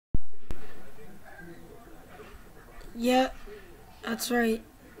Yeah, that's right.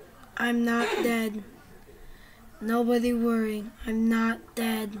 I'm not dead. Nobody worry. I'm not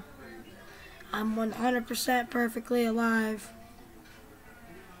dead. I'm 100% perfectly alive.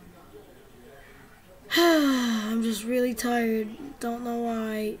 I'm just really tired. Don't know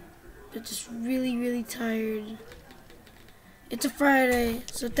why. But just really, really tired. It's a Friday,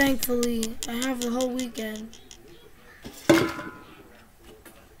 so thankfully I have the whole weekend.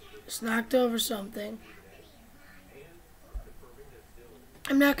 Just knocked over something.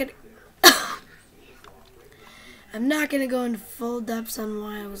 I'm not gonna I'm not gonna go into full depths on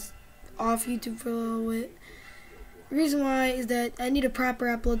why I was off YouTube for a little bit. The reason why is that I need a proper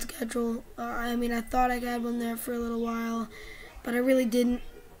upload schedule. I thought I had one there for a little while, but I really didn't.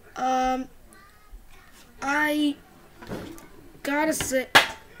 I gotta say,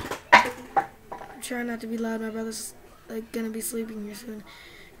 I'm trying not to be loud. My brother's gonna be sleeping here soon.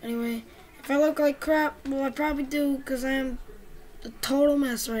 Anyway, if I look like crap, well, I probably do, because I am a total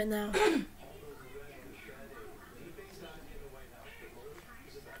mess right now.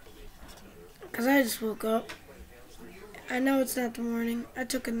 Because I just woke up. I know it's not the morning. I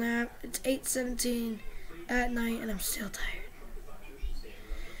took a nap. It's 8:17 at night, and I'm still tired.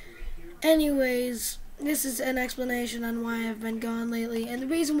 Anyways, this is an explanation on why I've been gone lately. And the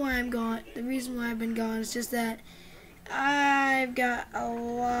reason why I've been gone is just that I've got a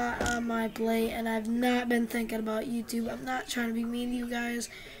lot on my plate, and I've not been thinking about YouTube. I'm not trying to be mean to you guys,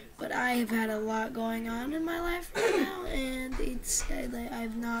 but I have had a lot going on in my life right now, and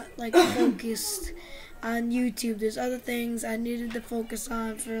I've not focused on YouTube. There's other things I needed to focus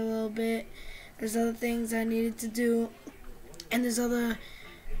on for a little bit. There's other things I needed to do, and there's other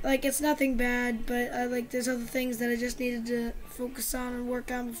it's nothing bad, but there's other things that I just needed to focus on and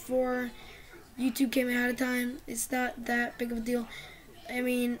work on before YouTube came ahead of time. It's not that big of a deal. I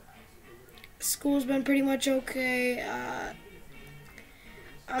mean, school's been pretty much okay.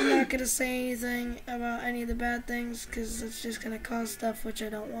 I'm not going to say anything about any of the bad things because it's just going to cause stuff which I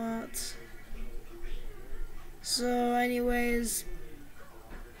don't want. So anyways,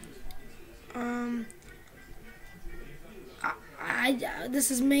 this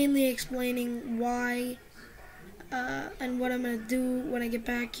is mainly explaining why and what I'm going to do when I get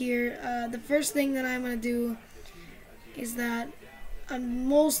back here. The first thing that I'm going to do is that I'm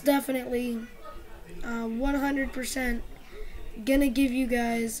most definitely 100% going to give you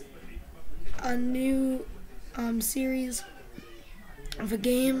guys a new series of a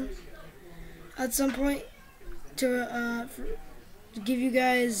game at some point to give you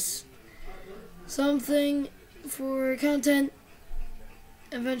guys something for content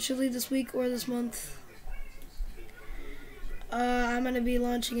eventually this week or this month. I'm going to be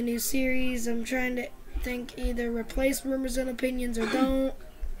launching a new series. I'm trying to think either replace Rumors and Opinions or don't.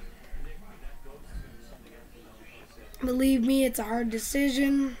 Believe me, it's a hard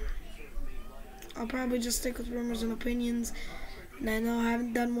decision. I'll probably just stick with Rumors and Opinions. And I know I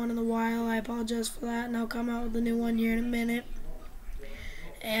haven't done one in a while. I apologize for that. And I'll come out with a new one here in a minute.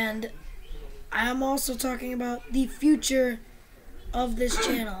 And I'm also talking about the future of this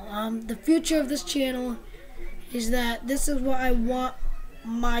channel. The future of this channel is that this is what I want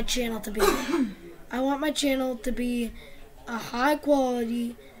my channel to be. I want my channel to be a high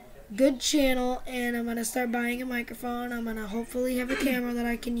quality, good channel, and I'm going to start buying a microphone. I'm going to hopefully have a camera that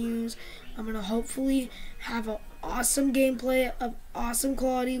I can use. I'm going to hopefully have an awesome gameplay of awesome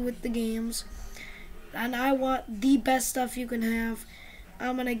quality with the games. And I want the best stuff you can have.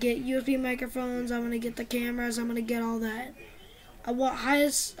 I'm going to get USB microphones. I'm going to get the cameras. I'm going to get all that. I want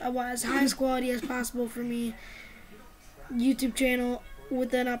as highest quality as possible for me. YouTube channel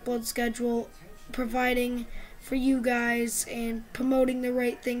with an upload schedule, providing for you guys and promoting the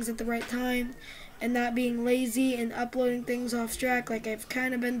right things at the right time, and not being lazy and uploading things off track like I've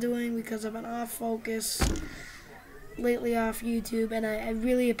kind of been doing because I've been off focus lately off YouTube, and I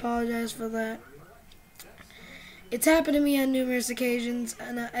really apologize for that. It's happened to me on numerous occasions,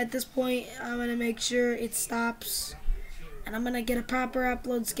 and at this point I'm going to make sure it stops, and I'm going to get a proper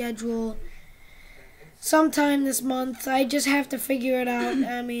upload schedule sometime this month. I just have to figure it out.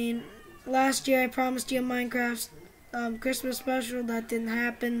 I mean, last year I promised you a Minecraft Christmas special. That didn't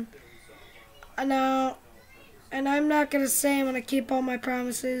happen. And I'm not going to say I'm going to keep all my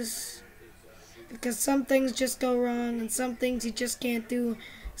promises, because some things just go wrong, and some things you just can't do.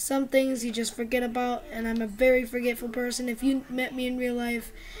 Some things you just forget about, and I'm a very forgetful person. If you met me in real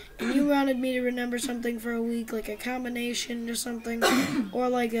life and you wanted me to remember something for a week, like a combination or something, or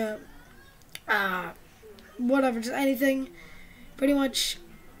like a whatever, just anything, pretty much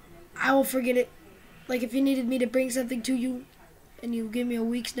I will forget it. Like if you needed me to bring something to you and you give me a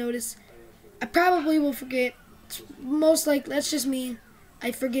week's notice, I probably will forget most like that's just me.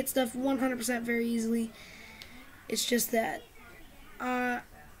 I forget stuff 100% very easily. It's just that.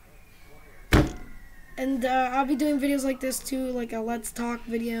 And I'll be doing videos like this too, like a Let's Talk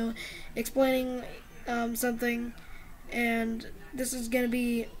video explaining something. And this is going to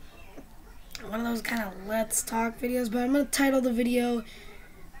be one of those kind of Let's Talk videos. But I'm going to title the video,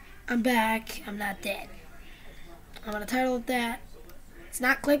 I'm back, I'm not dead. I'm going to title it that. It's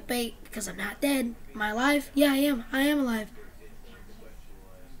not clickbait because I'm not dead. Am I alive? Yeah, I am. I am alive.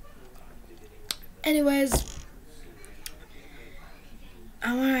 Anyways,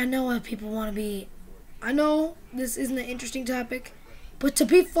 I know what people want to be. I know this isn't an interesting topic, but to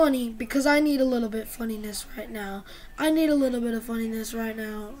be funny, because I need a little bit of funniness right now. I need a little bit of funniness right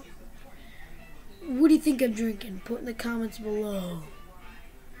now. What do you think I'm drinking? Put in the comments below.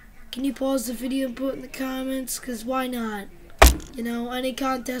 Can you pause the video and put in the comments? Because why not? You know, any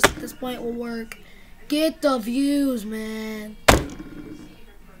contest at this point will work. Get the views, man.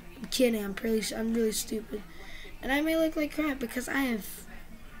 I'm kidding. I'm really stupid. And I may look like crap because I have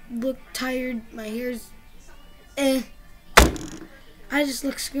looked tired. My hair's I just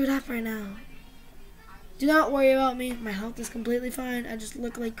look screwed up right now. Do not worry about me. My health is completely fine. I just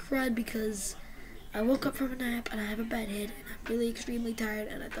look like crud because I woke up from a nap and I have a bad head and I'm really extremely tired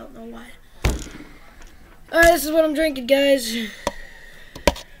and I don't know why. Alright, this is what I'm drinking, guys.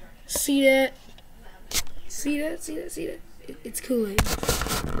 See that? See that? See that? See that? It's Kool-Aid.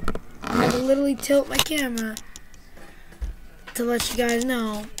 I'm going to literally tilt my camera to let you guys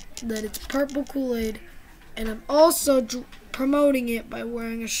know that it's purple Kool-Aid. And I'm also promoting it by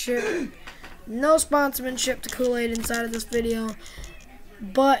wearing a shirt. No sponsorship to Kool-Aid inside of this video.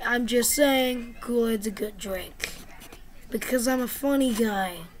 But I'm just saying Kool-Aid's a good drink. Because I'm a funny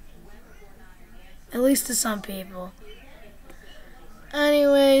guy. At least to some people.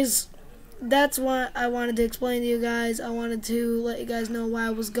 Anyways, that's what I wanted to explain to you guys. I wanted to let you guys know why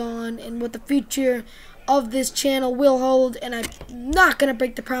I was gone and what the future of this channel will hold. And I'm not going to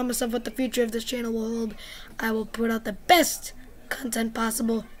break the promise of what the future of this channel will hold. I will put out the best content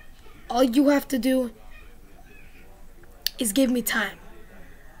possible. All you have to do is give me time.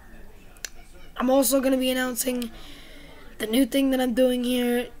 I'm also going to be announcing the new thing that I'm doing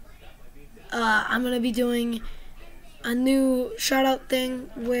here. I'm going to be doing a new shout out thing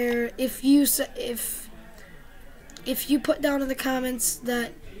where if you put down in the comments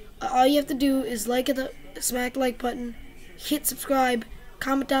that all you have to do is smack the like button, hit subscribe,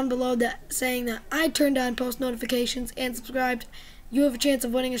 comment down below that saying that I turned on post notifications and subscribed, you have a chance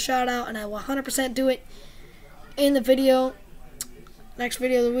of winning a shout out, and I will 100% do it in the video. Next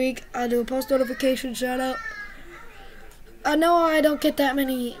video of the week, I'll do a post notification shout out. I know I don't get that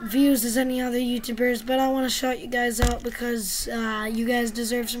many views as any other YouTubers, but I want to shout you guys out because you guys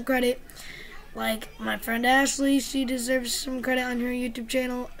deserve some credit. Like my friend Ashley, she deserves some credit on her YouTube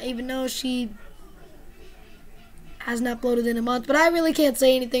channel, even though she hasn't uploaded in a month. But I really can't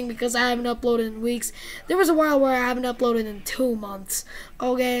say anything because I haven't uploaded in weeks. There was a while where I haven't uploaded in 2 months.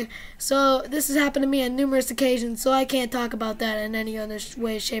 Okay, so this has happened to me on numerous occasions, so I can't talk about that in any other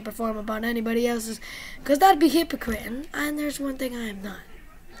way, shape, or form about anybody else's, because that'd be hypocrite. And there's one thing I am not,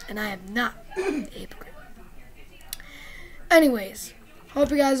 and I am not a hypocrite. Anyways,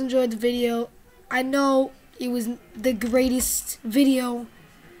 hope you guys enjoyed the video. I know it was the greatest video.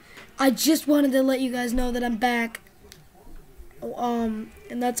 I just wanted to let you guys know that I'm back. And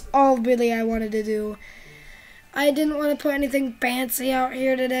that's all really I wanted to do. I didn't want to put anything fancy out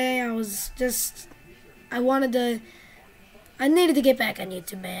here today. I needed to get back on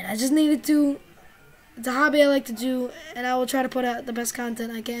YouTube, man. I just needed to. It's a hobby I like to do, and I will try to put out the best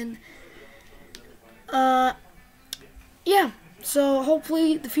content I can. Yeah. So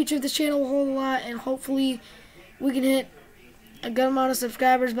hopefully the future of this channel will hold a lot, and hopefully we can hit a good amount of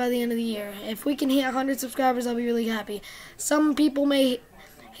subscribers by the end of the year. If we can hit 100 subscribers, I'll be really happy. Some people may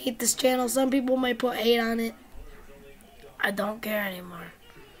hate this channel. Some people may put hate on it. I don't care anymore.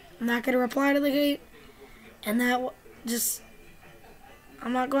 I'm not going to reply to the hate. And I'm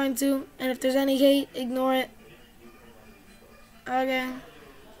not going to. And if there's any hate, ignore it. Okay.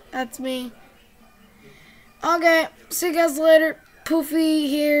 That's me. Okay. See you guys later. Poofy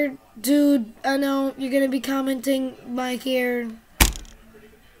here. Dude, I know you're going to be commenting my hair.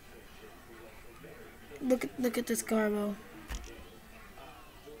 Look at this garbo.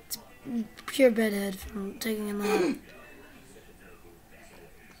 It's pure bedhead from taking a nap.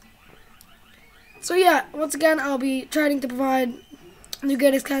 So yeah, once again, I'll be trying to provide the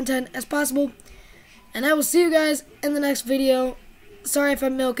greatest content as possible. And I will see you guys in the next video. Sorry if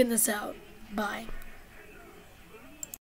I'm milking this out. Bye.